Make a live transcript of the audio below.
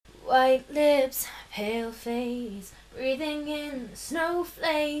White lips, pale face, breathing in the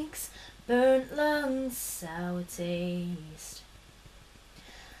snowflakes, burnt lungs, sour taste.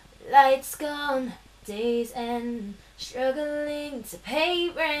 Lights gone, days end, struggling to pay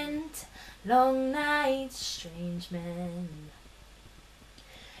rent, long nights, strange men.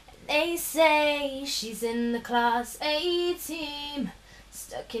 And they say she's in the class A team,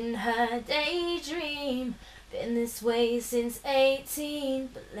 stuck in her daydream. Been this way since 18,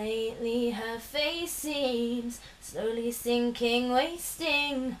 but lately her face seems slowly sinking,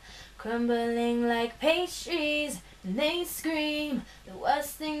 wasting, crumbling like pastries. And they scream the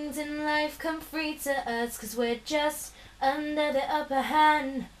worst things in life come free to us, 'cause we're just under the upper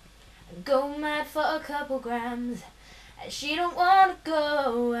hand and go mad for a couple grams. And she don't wanna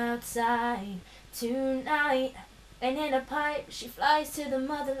go outside tonight, and in a pipe she flies to the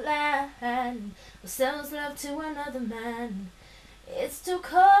motherland, or sells love to another man. It's too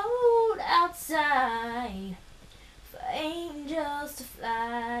cold outside for angels to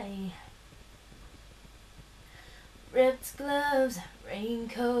fly. Ripped gloves,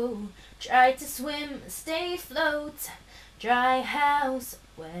 raincoat, tried to swim, stay afloat. Dry house,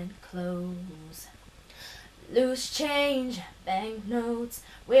 wet clothes. Loose change, banknotes,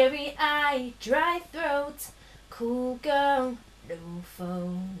 weary eye, dry throat. Cool girl, no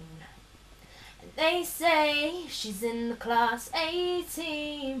phone. And they say she's in the class A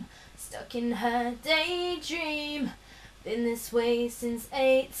team, stuck in her daydream. Been this way since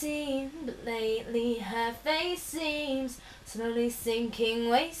 18, but lately her face seems slowly sinking,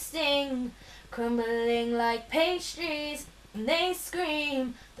 wasting, crumbling like pastries. And they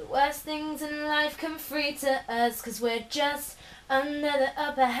scream the worst things in life come free to us, 'cause we're just under the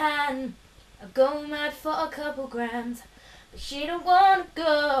upper hand. I go mad for a couple grams, but she don't wanna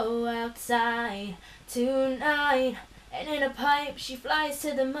go outside tonight. And in a pipe she flies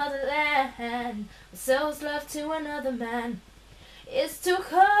to the motherland, or sells love to another man. It's too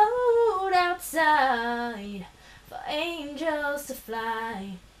cold outside for angels to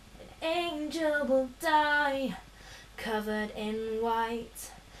fly. An angel will die, covered in white,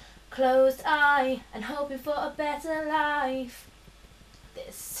 closed eye, and hoping for a better life.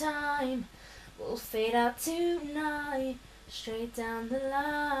 This time we'll fade out tonight, straight down the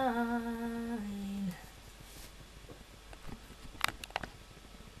line.